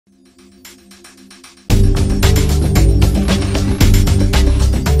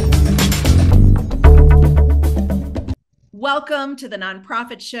Welcome to the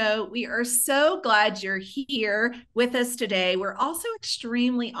Nonprofit Show. We are so glad you're here with us today. We're also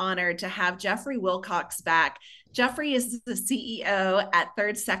extremely honored to have Jeffrey Wilcox back. Jeffrey is the CEO at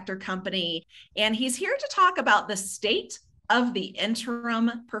Third Sector Company, and he's here to talk about the state of the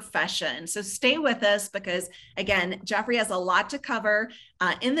interim profession. So stay with us because, again, Jeffrey has a lot to cover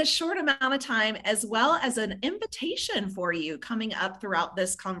in this short amount of time, as well as an invitation for you coming up throughout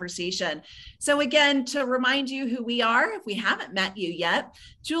this conversation. So again, to remind you who we are, if we haven't met you yet,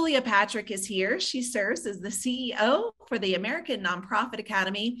 Julia Patrick is here. She serves as the CEO for the American Nonprofit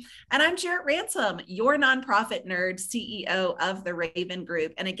Academy. And I'm Jarrett Ransom, your nonprofit nerd, CEO of the Raven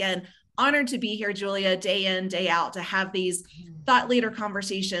Group. And again, honored to be here, Julia, day in, day out, to have these thought leader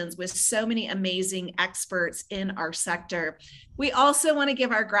conversations with so many amazing experts in our sector. We also want to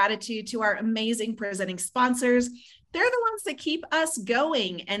give our gratitude to our amazing presenting sponsors. They're the ones that keep us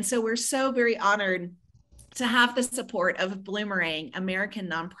going. And so we're so very honored to have the support of Bloomerang, American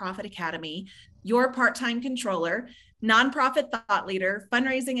Nonprofit Academy, your part-time controller, nonprofit thought leader,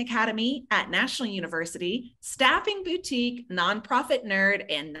 fundraising academy at National University, staffing boutique, nonprofit nerd,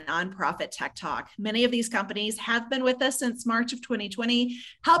 and nonprofit tech talk. Many of these companies have been with us since March of 2020,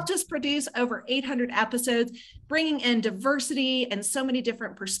 helped us produce over 800 episodes, bringing in diversity and so many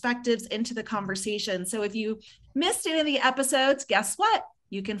different perspectives into the conversation. So if you missed any of the episodes, guess what?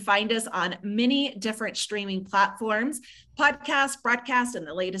 You can find us on many different streaming platforms, podcast, broadcast, and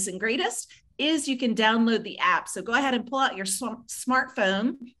the latest and greatest is you can download the app. So go ahead and pull out your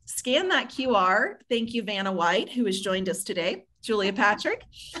smartphone, scan that QR. Thank you, Vanna White, who has joined us today, Julia Patrick,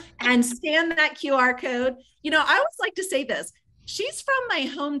 and scan that QR code. You know, I always like to say this. She's from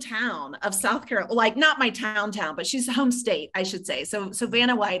my hometown of South Carolina, like not my town, but she's home state, I should say. So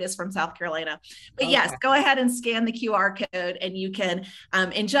Vanna White is from South Carolina. But okay. Yes, go ahead and scan the QR code and you can,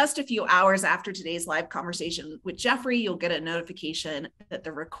 in just a few hours after today's live conversation with Jeffrey, you'll get a notification that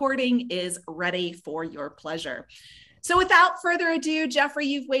the recording is ready for your pleasure. So without further ado, Jeffrey,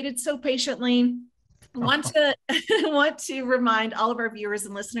 you've waited so patiently. Want to remind all of our viewers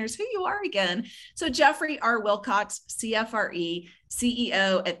and listeners who you are again. So Jeffrey R. Wilcox, CFRE,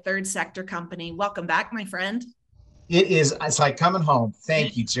 CEO at Third Sector Company. Welcome back, my friend. It's like coming home.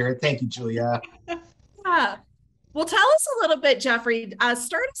 Thank you, Jared. Thank you, Julia. Yeah. Well, tell us a little bit, Jeffrey.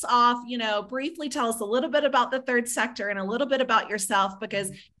 Start us off, briefly tell us a little bit about the third sector and a little bit about yourself,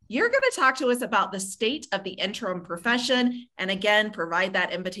 because you're going to talk to us about the state of the interim profession, and again, provide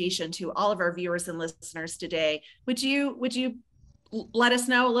that invitation to all of our viewers and listeners today. Would you let us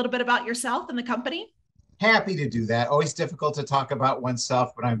know a little bit about yourself and the company? Happy to do that. Always difficult to talk about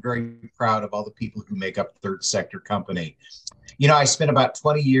oneself, but I'm very proud of all the people who make up Third Sector Company. You know, I spent about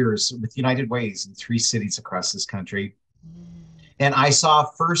 20 years with United Ways in 3 cities across this country, and I saw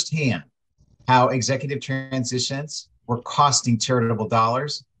firsthand how executive transitions were costing charitable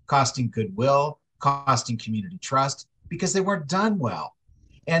dollars, costing goodwill, costing community trust, because they weren't done well.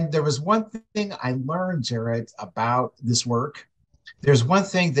 And there was one thing I learned, Jared, about this work. There's one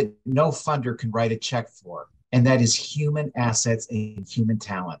thing that no funder can write a check for, and that is human assets and human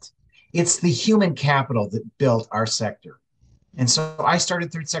talent. It's the human capital that built our sector. And so I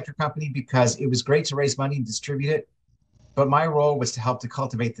started Third Sector Company because it was great to raise money and distribute it, but my role was to help to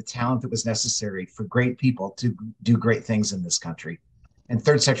cultivate the talent that was necessary for great people to do great things in this country. And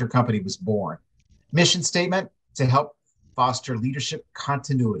Third Sector Company was born. Mission statement: to help foster leadership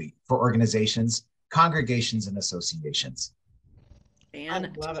continuity for organizations, congregations, and associations. I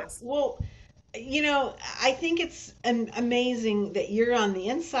love it. Well, I think it's amazing that you're on the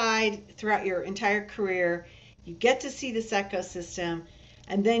inside throughout your entire career. You get to see this ecosystem,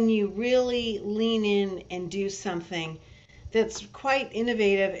 and then you really lean in and do something that's quite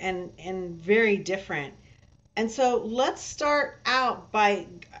innovative and very different. And so let's start out by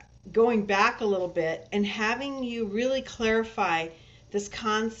going back a little bit and having you really clarify this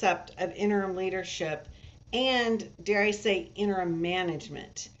concept of interim leadership and, dare I say, interim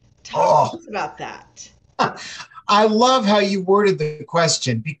management. Talk to us about that. I love how you worded the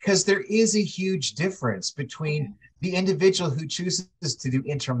question, because there is a huge difference between the individual who chooses to do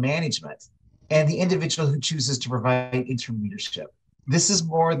interim management and the individual who chooses to provide interim leadership. This is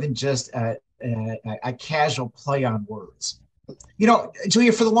more than just a casual play on words. You know,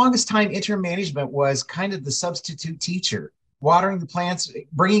 Julia, for the longest time, interim management was kind of the substitute teacher, watering the plants,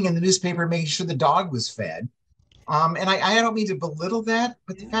 bringing in the newspaper, making sure the dog was fed. And I don't mean to belittle that,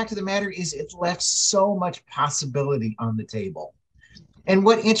 but the fact of the matter is it left so much possibility on the table. And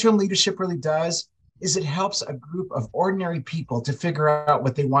what interim leadership really does is it helps a group of ordinary people to figure out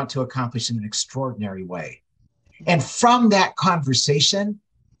what they want to accomplish in an extraordinary way. And from that conversation,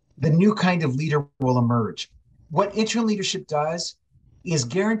 the new kind of leader will emerge. What interim leadership does is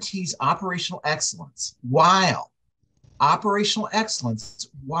guarantees operational excellence while helping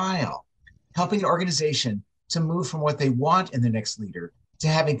an organization to move from what they want in their next leader to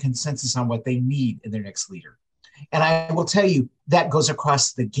having consensus on what they need in their next leader. And I will tell you that goes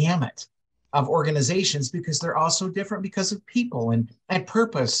across the gamut of organizations because they're also different because of people and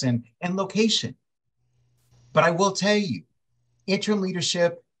purpose and location. But I will tell you, interim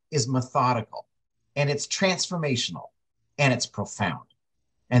leadership is methodical and it's transformational and it's profound.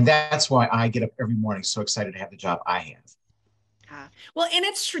 And that's why I get up every morning so excited to have the job I have. Well, and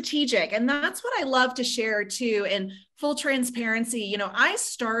it's strategic. And that's what I love to share too. In full transparency, you know, I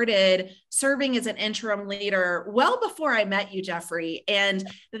started serving as an interim leader well before I met you, Jeffrey. And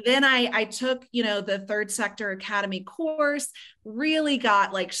then I took, you know, the Third Sector Academy course, really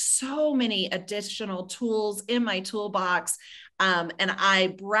got like so many additional tools in my toolbox. And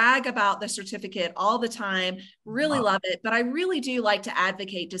I brag about the certificate all the time, really love it. But I really do like to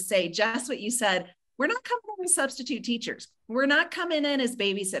advocate to say just what you said. We're not coming in as substitute teachers. We're not coming in as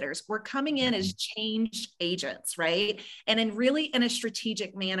babysitters. We're coming in as change agents, right? And in a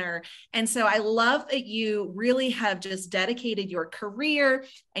strategic manner. And so I love that you really have just dedicated your career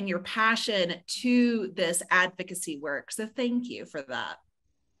and your passion to this advocacy work. So thank you for that.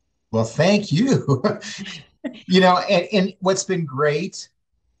 Well, thank you. You know, and what's been great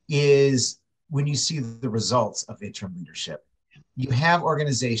is when you see the results of interim leadership. You have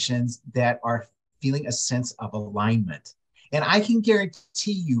organizations that are feeling a sense of alignment. And I can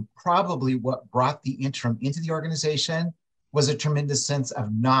guarantee you probably what brought the interim into the organization was a tremendous sense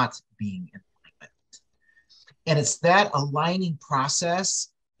of not being in alignment. And it's that aligning process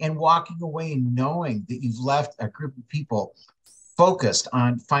and walking away and knowing that you've left a group of people focused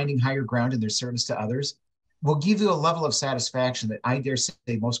on finding higher ground in their service to others will give you a level of satisfaction that I dare say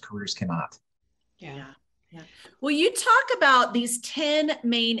most careers cannot. Yeah. Well, you talk about these 10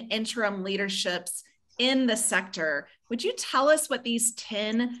 main interim leaderships in the sector. Would you tell us what these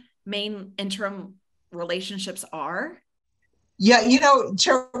 10 main interim relationships are? Yeah, you know,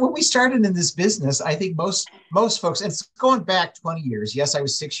 when we started in this business, I think most folks, and it's going back 20 years. Yes, I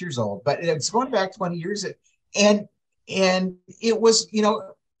was 6 years old, but it's going back 20 years. And it was, you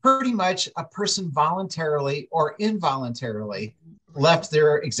know, pretty much a person voluntarily or involuntarily left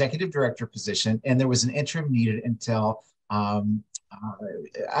their executive director position, and there was an interim needed until a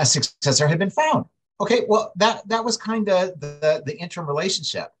successor had been found. Okay, well, that was kind of the interim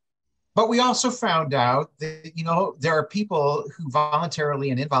relationship. But we also found out that, you know, there are people who voluntarily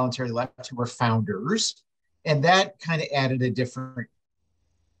and involuntarily left who were founders, and that kind of added a different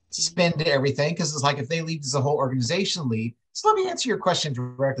spin to everything because it's like if they leave, does the whole organization leave? So let me answer your question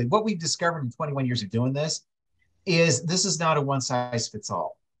directly. What we've discovered in 21 years of doing this is not a one size fits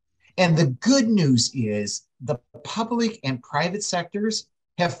all. And the good news is the public and private sectors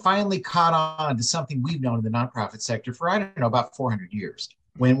have finally caught on to something we've known in the nonprofit sector for, I don't know, about 400 years.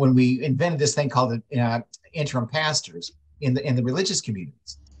 When we invented this thing called interim pastors in the religious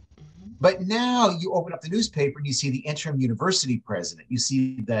communities. But now you open up the newspaper and you see the interim university president. You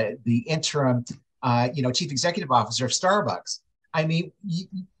see the interim, chief executive officer of Starbucks. I mean,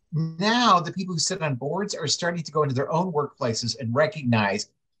 now the people who sit on boards are starting to go into their own workplaces and recognize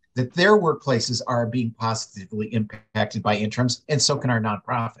that their workplaces are being positively impacted by interims, and so can our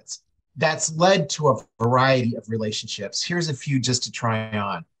nonprofits. That's led to a variety of relationships. Here's a few just to try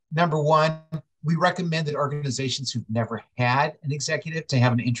on. Number one, we recommend that organizations who've never had an executive to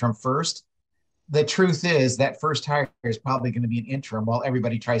have an interim first. The truth is that first hire is probably going to be an interim while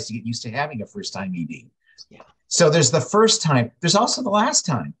everybody tries to get used to having a first-time ED. Yeah. So there's the first time. There's also the last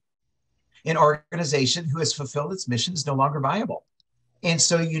time. An organization who has fulfilled its mission is no longer viable. And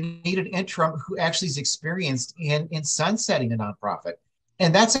so you need an interim who actually is experienced in sunsetting a nonprofit.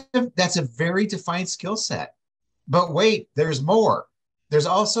 And that's a very defined skill set. But wait, there's more. There's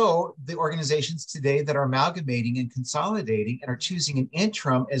also the organizations today that are amalgamating and consolidating and are choosing an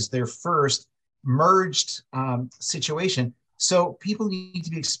interim as their first merged situation. So people need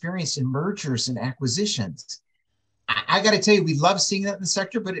to be experienced in mergers and acquisitions. I got to tell you, we love seeing that in the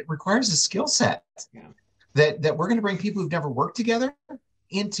sector, but it requires a skill set that we're going to bring people who've never worked together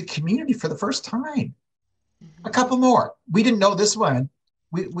into community for the first time. A couple more. We didn't know this one.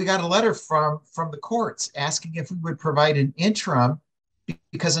 We got a letter from the courts asking if we would provide an interim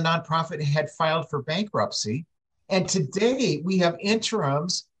because a nonprofit had filed for bankruptcy. And today we have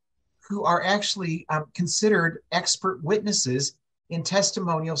interims who are actually considered expert witnesses in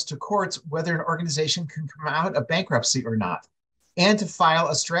testimonials to courts whether an organization can come out of bankruptcy or not, and to file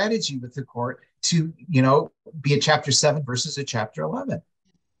a strategy with the court to, be a Chapter 7 versus a Chapter 11.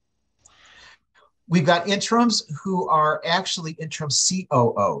 We've got interims who are actually interim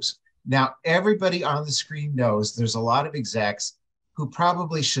COOs. Now, everybody on the screen knows there's a lot of execs who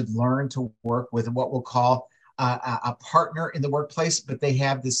probably should learn to work with what we'll call a partner in the workplace, but they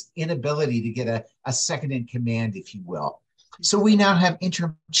have this inability to get a second in command, if you will. So we now have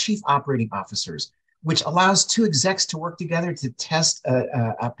interim chief operating officers, which allows two execs to work together to test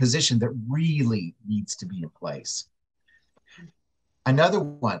a position that really needs to be in place. Another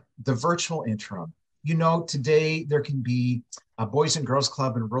one, the virtual interim. You know, today there can be a Boys and Girls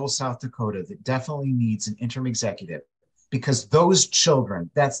Club in rural South Dakota that definitely needs an interim executive because those children,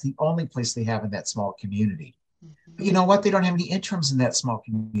 that's the only place they have in that small community. But you know what? They don't have any interims in that small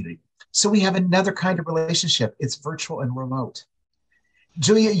community. So we have another kind of relationship. It's virtual and remote.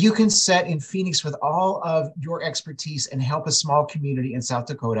 Julia, you can set in Phoenix with all of your expertise and help a small community in South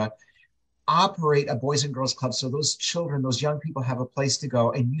Dakota operate a Boys and Girls Club so those children, those young people have a place to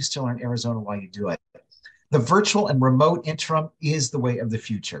go, and you still are in Arizona while you do it. The virtual and remote interim is the way of the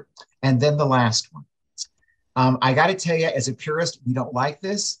future. And then the last one. I got to tell you, as a purist, we don't like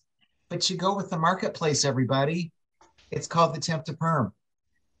this, but you go with the marketplace, everybody. It's called the temp to perm.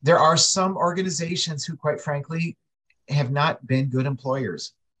 There are some organizations who, quite frankly, have not been good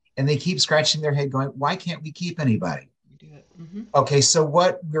employers. And they keep scratching their head going, why can't we keep anybody? Okay, so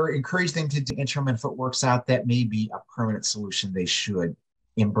what we're encouraging them to do interim, and if it works out, that may be a permanent solution they should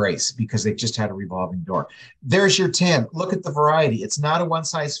embrace because they've just had a revolving door. There's your 10. Look at the variety. It's not a one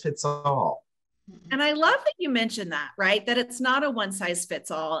size fits all. And I love that you mentioned that, right? That it's not a one size fits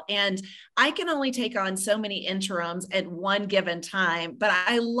all. And I can only take on so many interims at one given time, but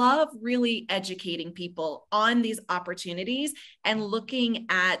I love really educating people on these opportunities and looking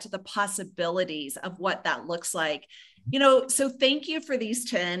at the possibilities of what that looks like. You know, so thank you for these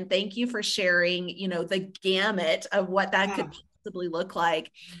 10. Thank you for sharing, you know, the gamut of what that could possibly look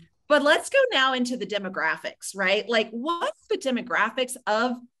like. But let's go now into the demographics, right? Like, what's the demographics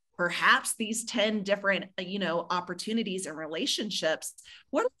of perhaps these 10 different, you know, opportunities and relationships?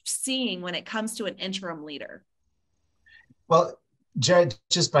 What are you seeing when it comes to an interim leader? Well, Jed,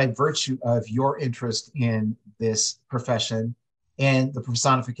 just by virtue of your interest in this profession and the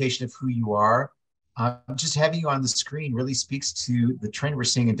personification of who you are, just having you on the screen really speaks to the trend we're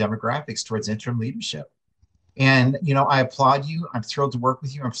seeing in demographics towards interim leadership. And, you know, I applaud you. I'm thrilled to work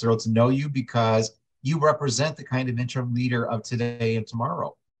with you. I'm thrilled to know you because you represent the kind of interim leader of today and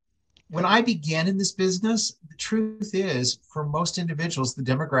tomorrow. When I began in this business, the truth is, for most individuals, the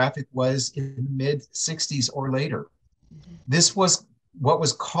demographic was in the mid 60s or later. This was what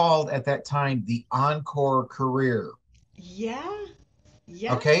was called at that time the encore career. Yeah.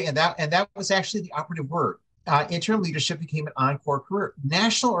 Okay, and that was actually the operative word. Interim leadership became an encore career.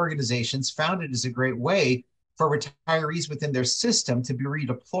 National organizations found it as a great way for retirees within their system to be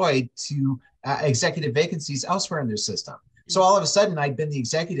redeployed to executive vacancies elsewhere in their system. So all of a sudden, I'd been the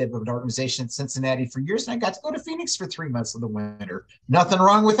executive of an organization in Cincinnati for years, and I got to go to Phoenix for 3 months of the winter. Nothing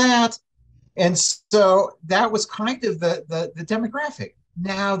wrong with that. And so that was kind of the demographic.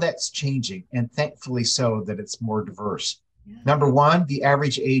 Now that's changing, and thankfully so that it's more diverse. Yeah. Number one, the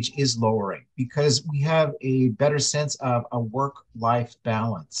average age is lowering because we have a better sense of a work-life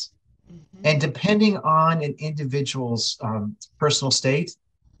balance. And depending on an individual's personal state,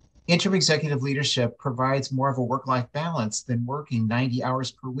 interim executive leadership provides more of a work-life balance than working 90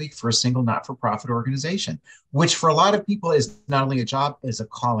 hours per week for a single not-for-profit organization, which for a lot of people is not only a job, is a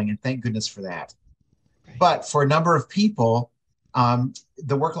calling, and thank goodness for that. Right. But for a number of people,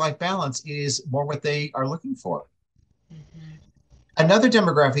 the work-life balance is more what they are looking for. Another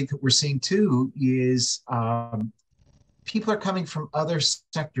demographic that we're seeing too is people are coming from other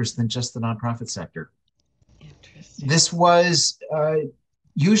sectors than just the nonprofit sector. Interesting. This was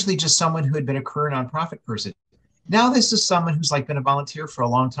usually just someone who had been a career nonprofit person. Now this is someone who's like been a volunteer for a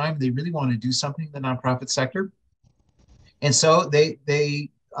long time. They really want to do something in the nonprofit sector. And so they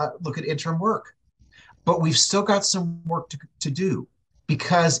look at interim work. But we've still got some work to do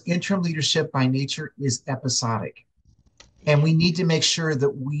because interim leadership by nature is episodic. And we need to make sure that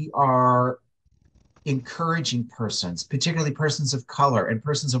we are encouraging persons, particularly persons of color and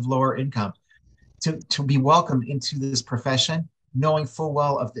persons of lower income, to be welcomed into this profession, knowing full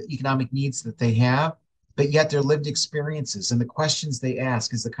well of the economic needs that they have, but yet their lived experiences and the questions they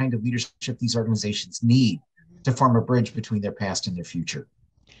ask is the kind of leadership these organizations need to form a bridge between their past and their future.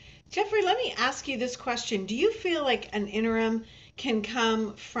 Jeffrey, let me ask you this question. Do you feel like an interim can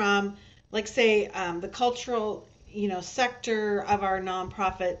come from, like, say, the cultural sector of our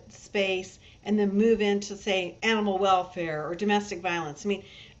nonprofit space and then move into, say, animal welfare or domestic violence? I mean,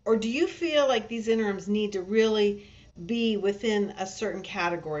 or do you feel like these interims need to really be within a certain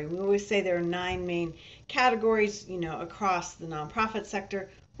category. We always say there are 9 main categories, across the nonprofit sector.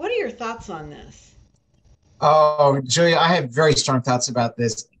 What are your thoughts on this? Oh, Julia, I have very strong thoughts about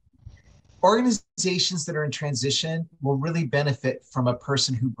this. Organizations that are in transition will really benefit from a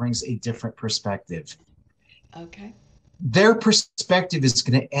person who brings a different perspective. Okay. Their perspective is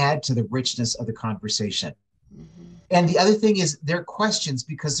going to add to the richness of the conversation. Mm-hmm. And the other thing is their questions,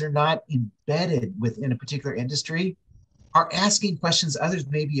 because they're not embedded within a particular industry, are asking questions others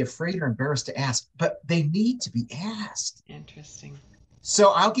may be afraid or embarrassed to ask, but they need to be asked. Interesting.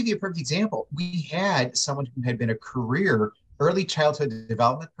 So I'll give you a perfect example. We had someone who had been a career early childhood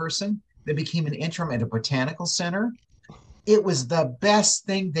development person that became an interim at a botanical center. It was the best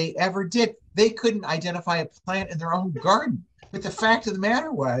thing they ever did. They couldn't identify a plant in their own garden. But the fact of the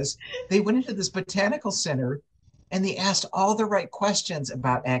matter was, they went into this botanical center and they asked all the right questions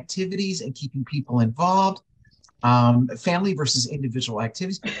about activities and keeping people involved, family versus individual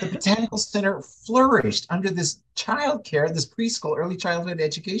activities. The botanical center flourished under this childcare, this preschool, early childhood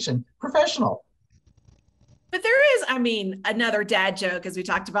education professional. But there is, another dad joke, as we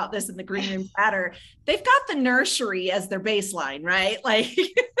talked about this in the green room chatter. They've got the nursery as their baseline, right? Like,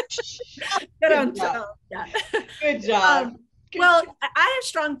 good job. Yeah. Good job. Well, I have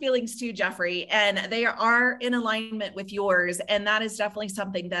strong feelings too, Jeffrey, and they are in alignment with yours. And that is definitely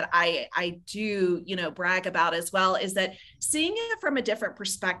something that I do, brag about as well, is that seeing it from a different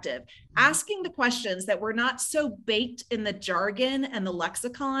perspective, asking the questions that were not so baked in the jargon and the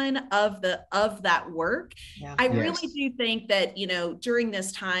lexicon of that work. Yeah. I really do think that, during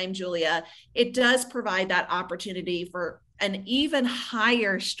this time, Julia, it does provide that opportunity for an even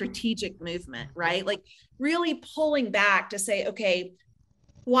higher strategic movement, right? Like really pulling back to say, okay,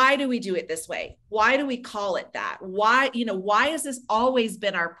 why do we do it this way? Why do we call it that? Why has this always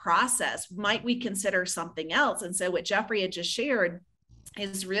been our process? Might we consider something else? And so what Jeffrey had just shared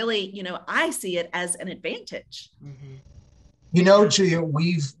is really, I see it as an advantage. Mm-hmm. Julia,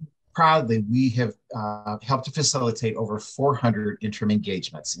 we have helped to facilitate over 400 interim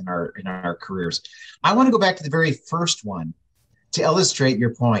engagements in our careers. I want to go back to the very first one to illustrate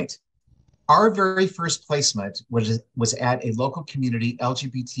your point. Our very first placement was at a local community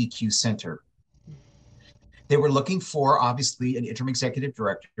LGBTQ center. They were looking for, obviously, an interim executive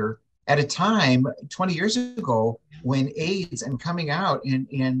director at a time 20 years ago when AIDS and coming out in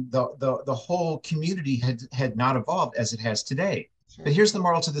the whole community had not evolved as it has today. Sure. But here's the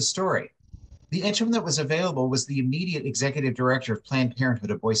moral to the story. The interim that was available was the immediate executive director of Planned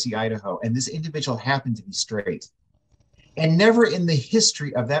Parenthood of Boise, Idaho, and this individual happened to be straight. And never in the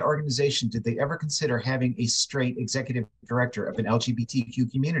history of that organization did they ever consider having a straight executive director of an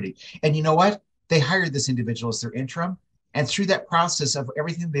LGBTQ community. And you know what? They hired this individual as their interim. And through that process of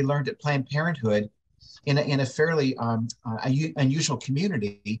everything they learned at Planned Parenthood in a fairly unusual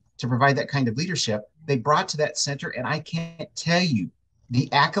community to provide that kind of leadership, they brought to that center. And I can't tell you the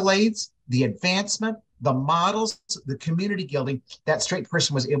accolades, the advancement, the models, the community gilding that straight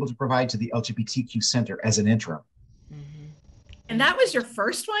person was able to provide to the LGBTQ center as an interim. And that was your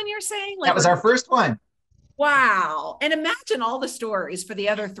first one, you're saying? That was our first one. Wow. And imagine all the stories for the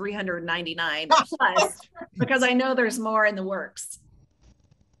other 399 plus, because I know there's more in the works.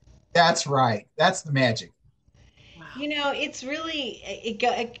 That's right. That's the magic. Wow. It's really,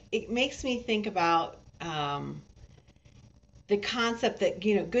 it makes me think about the concept that,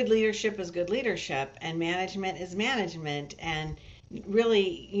 good leadership is good leadership and management is management. And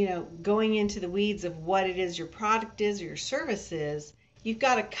really, going into the weeds of what it is your product is or your service is, you've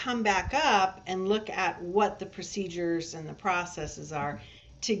got to come back up and look at what the procedures and the processes are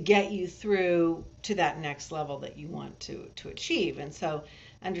to get you through to that next level that you want to achieve. And so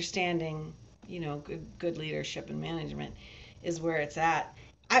understanding, good leadership and management is where it's at.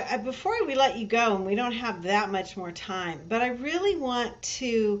 I before we let you go, and we don't have that much more time, but I really want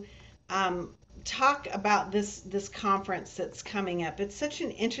to talk about this conference that's coming up. It's such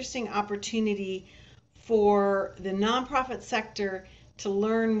an interesting opportunity for the nonprofit sector to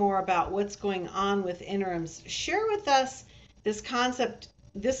learn more about what's going on with interims. Share with us this concept.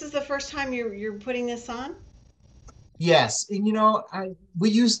 This is the first time you're putting this on? Yes. And we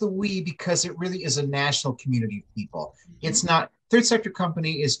use the we because it really is a national community of people. Mm-hmm. It's not, third sector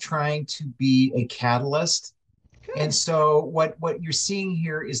company is trying to be a catalyst. Good. And so what you're seeing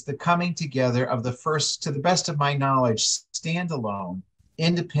here is the coming together of the first, to the best of my knowledge, standalone,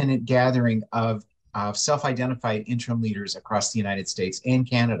 independent gathering of self-identified interim leaders across the United States and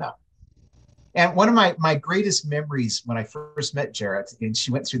Canada. And one of my greatest memories when I first met Jarrett, and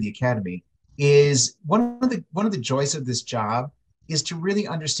she went through the academy, is one of the joys of this job is to really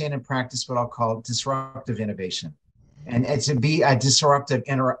understand and practice what I'll call disruptive innovation. and to be a disruptive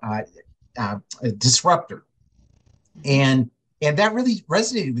a disruptor. And that really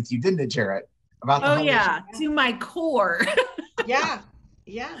resonated with you, didn't it, Jarrett? About the Oh whole yeah, to my core. Yeah,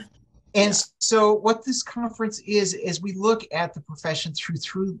 yeah. And so what this conference is we look at the profession through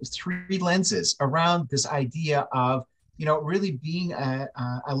three lenses around this idea of, really being a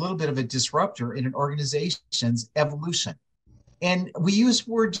little bit of a disruptor in an organization's evolution. And we use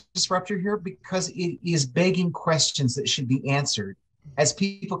the word disruptor here because it is begging questions that should be answered as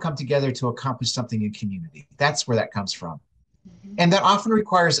people come together to accomplish something in community. That's where that comes from. And that often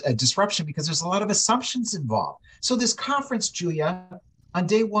requires a disruption because there's a lot of assumptions involved. So this conference, Julia, on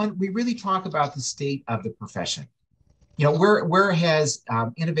day one, we really talk about the state of the profession. Where has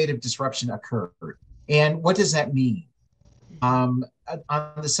innovative disruption occurred? And what does that mean? On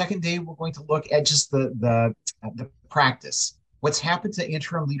the second day, we're going to look at just the practice. What's happened to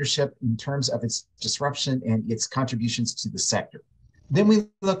interim leadership in terms of its disruption and its contributions to the sector. Then we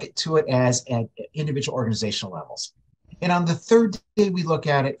look to it as at individual organizational levels. And on the third day, we look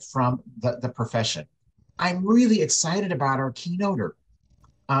at it from the profession. I'm really excited about our keynoter.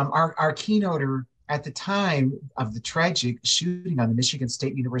 Our keynoter at the time of the tragic shooting on the Michigan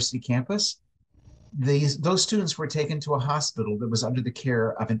State University campus, those students were taken to a hospital that was under the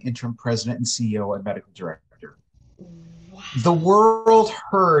care of an interim president and CEO and medical director. Wow. The world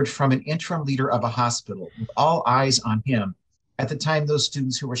heard from an interim leader of a hospital with all eyes on him at the time those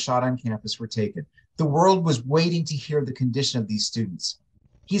students who were shot on campus were taken. The world was waiting to hear the condition of these students.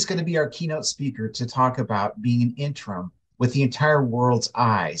 He's going to be our keynote speaker to talk about being an interim with the entire world's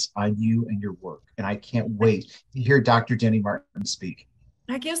eyes on you and your work. And I can't wait to hear Dr. Denny Martin speak.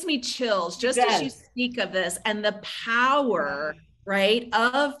 That gives me chills just as you speak of this, and the power, right,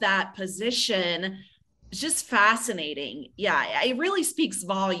 of that position. It's just fascinating. Yeah, it really speaks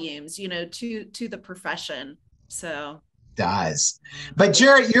volumes, to the profession. So does. But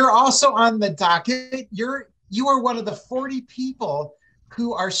Jarrett, you're also on the docket. You are one of the 40 people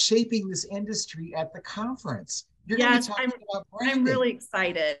who are shaping this industry at the conference. You're going to be talking about branding. I'm really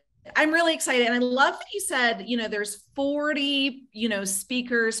excited. And I love that you said, there's 40,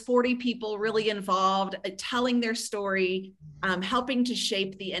 speakers, 40 people really involved, telling their story, helping to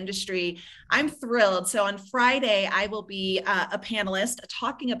shape the industry. I'm thrilled. So on Friday, I will be a panelist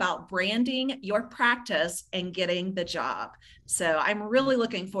talking about branding your practice and getting the job. So I'm really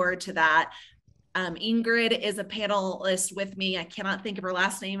looking forward to that. Ingrid is a panelist with me. I cannot think of her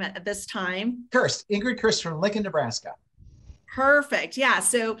last name at this time. Ingrid Kirst from Lincoln, Nebraska. Perfect. Yeah.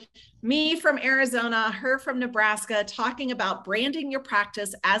 So me from Arizona, her from Nebraska, talking about branding your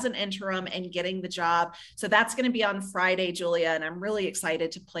practice as an interim and getting the job. So that's going to be on Friday, Julia, and I'm really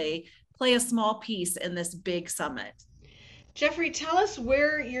excited to play a small piece in this big summit. Jeffrey, tell us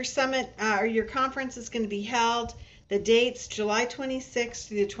where your summit or your conference is going to be held. The dates, July 26th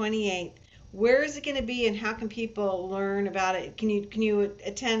through the 28th. Where is it going to be, and how can people learn about it? Can you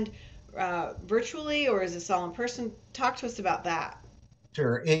attend virtually, or is this all in person? Talk to us about that.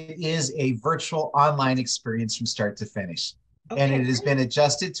 Sure. It is a virtual online experience from start to finish. Okay, and it has been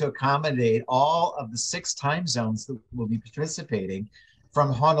adjusted to accommodate all of the 6 time zones that will be participating,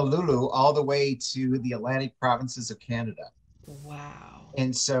 from Honolulu all the way to the Atlantic provinces of Canada. Wow.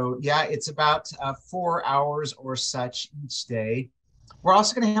 And so, yeah, it's about 4 hours or such each day. We're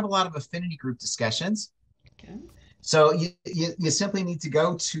also going to have a lot of affinity group discussions. Okay. So you simply need to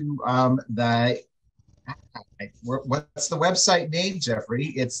go to what's the website name, Jeffrey?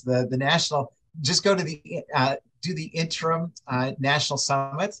 It's the national. Just go to do the Interim National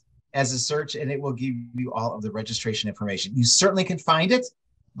Summit as a search, and it will give you all of the registration information. You certainly can find it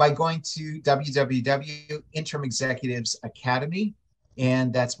by going to www.Interim Executives Academy,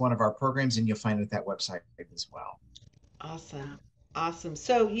 and that's one of our programs, and you'll find it at that website as well. Awesome.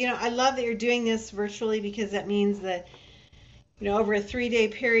 So, I love that you're doing this virtually, because that means that, over a 3-day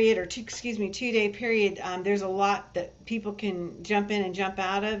period or 2-day period, there's a lot that people can jump in and jump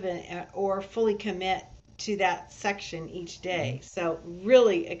out of, or fully commit to that section each day. So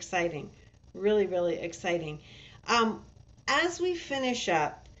really exciting, really, really exciting. As we finish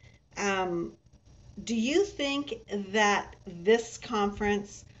up, do you think that this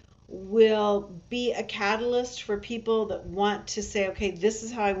conference will be a catalyst for people that want to say, okay, this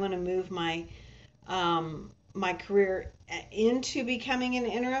is how I want to move my my career into becoming an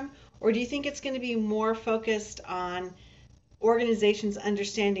interim? Or do you think it's going to be more focused on organizations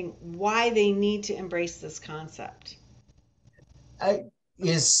understanding why they need to embrace this concept?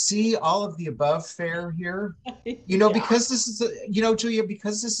 Is C all of the above fair here? Yeah. Because this is, Julia,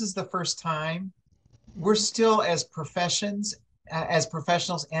 because this is the first time, we're still as professionals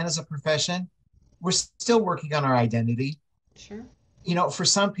and as a profession, we're still working on our identity. Sure. For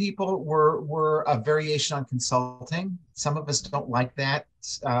some people, we're a variation on consulting. Some of us don't like that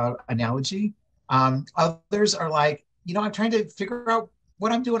analogy. Others are like, I'm trying to figure out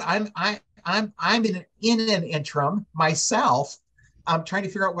what I'm doing. I'm in an interim myself. I'm trying to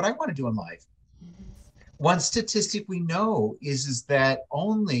figure out what I want to do in life. Mm-hmm. One statistic we know is that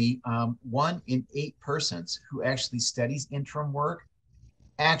only 1 in 8 persons who actually studies interim work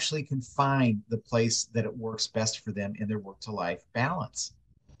actually can find the place that it works best for them in their work to life balance.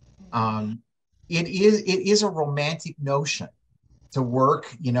 It is a romantic notion to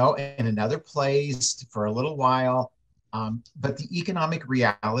work, in another place for a little while. But the economic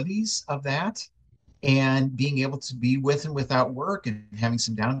realities of that and being able to be with and without work and having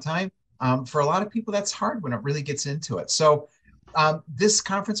some downtime, for a lot of people, that's hard when it really gets into it. So this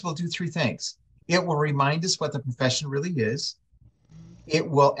conference will do 3 things. It will remind us what the profession really is. It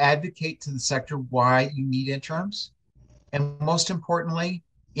will advocate to the sector why you need interims. And most importantly,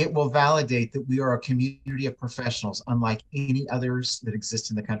 it will validate that we are a community of professionals unlike any others that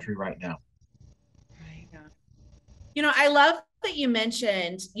exist in the country right now. Right. Yeah. I love that you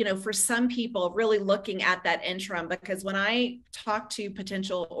mentioned, for some people really looking at that interim, because when I talk to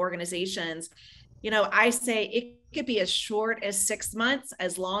potential organizations, I say it could be as short as 6 months,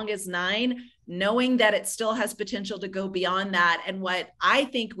 as long as 9, knowing that it still has potential to go beyond that. And what I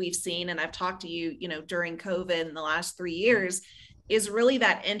think we've seen, and I've talked to you, during COVID in the last 3 years, is really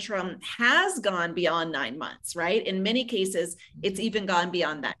that interim has gone beyond 9 months, right? In many cases, it's even gone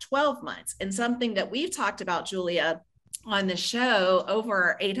beyond that 12 months. And something that we've talked about, Julia, on the show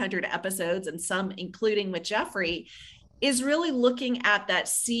over 800 episodes, and some including with Jeffrey, is really looking at that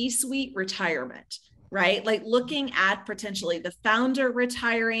C-suite retirement, right? Like looking at potentially the founder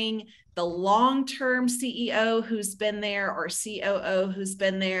retiring, the long-term CEO who's been there or COO who's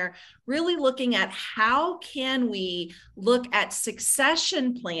been there, really looking at how can we look at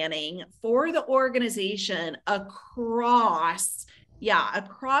succession planning for the organization across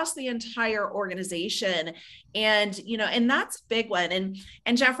the entire organization. And, and that's a big one.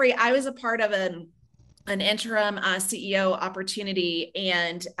 And Jeffrey, I was a part of an interim CEO opportunity,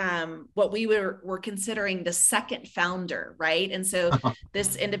 and what we were considering the second founder, right? And so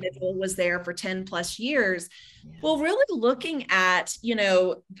this individual was there for 10 plus years. Yeah. Well, really looking at,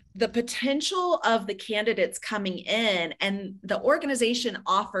 the potential of the candidates coming in, and the organization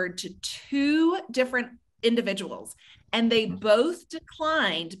offered to 2 different individuals, and they both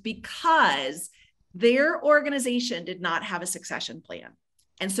declined because their organization did not have a succession plan.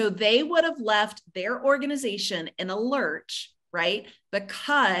 And so they would have left their organization in a lurch, right?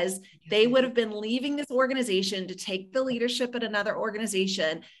 Because they would have been leaving this organization to take the leadership at another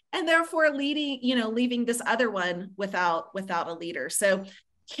organization, and therefore leaving this other one without a leader. So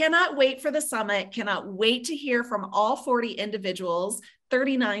cannot wait for the summit, cannot wait to hear from all 40 individuals,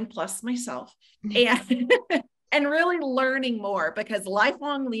 39 plus myself, and really learning more, because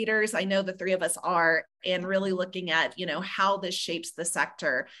lifelong leaders, I know the 3 of us are, and really looking at, how this shapes the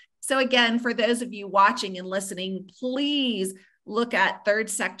sector. So again, for those of you watching and listening, please look at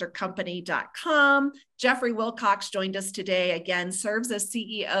thirdsectorcompany.com. Jeffrey Wilcox joined us today, again, serves as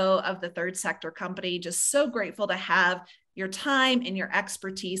CEO of the Third Sector Company. Just so grateful to have your time and your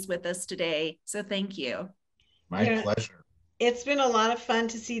expertise with us today. So thank you. My pleasure. It's been a lot of fun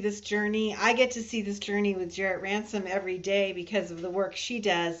to see this journey. I get to see this journey with Jarrett Ransom every day because of the work she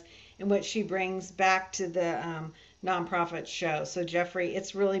does and what she brings back to the nonprofit show. So Jeffrey,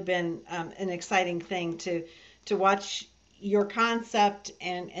 it's really been an exciting thing to watch your concept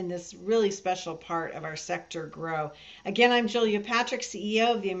and this really special part of our sector grow. Again, I'm Julia Patrick,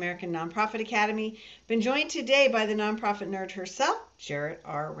 CEO of the American Nonprofit Academy. Been joined today by the nonprofit nerd herself, Jarrett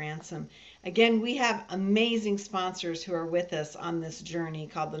R. Ransom. Again, we have amazing sponsors who are with us on this journey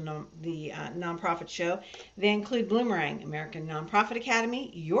called the Nonprofit Show. They include Bloomerang, American Nonprofit Academy,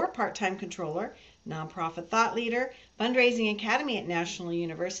 Your Part-Time Controller, Nonprofit Thought Leader, Fundraising Academy at National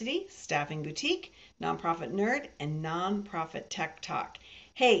University, Staffing Boutique, Nonprofit Nerd, and Nonprofit Tech Talk.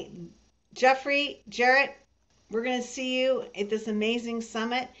 Hey, Jeffrey, Jarrett, we're going to see you at this amazing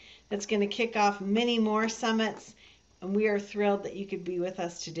summit that's going to kick off many more summits. And we are thrilled that you could be with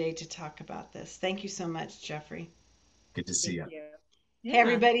us today to talk about this. Thank you so much, Jeffrey. Good to see you. Hey,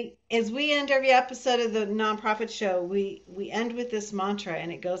 everybody. As we end every episode of the Nonprofit Show, we end with this mantra,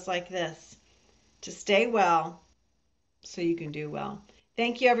 and it goes like this: to stay well so you can do well.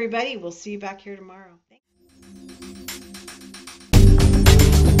 Thank you, everybody. We'll see you back here tomorrow. Thanks.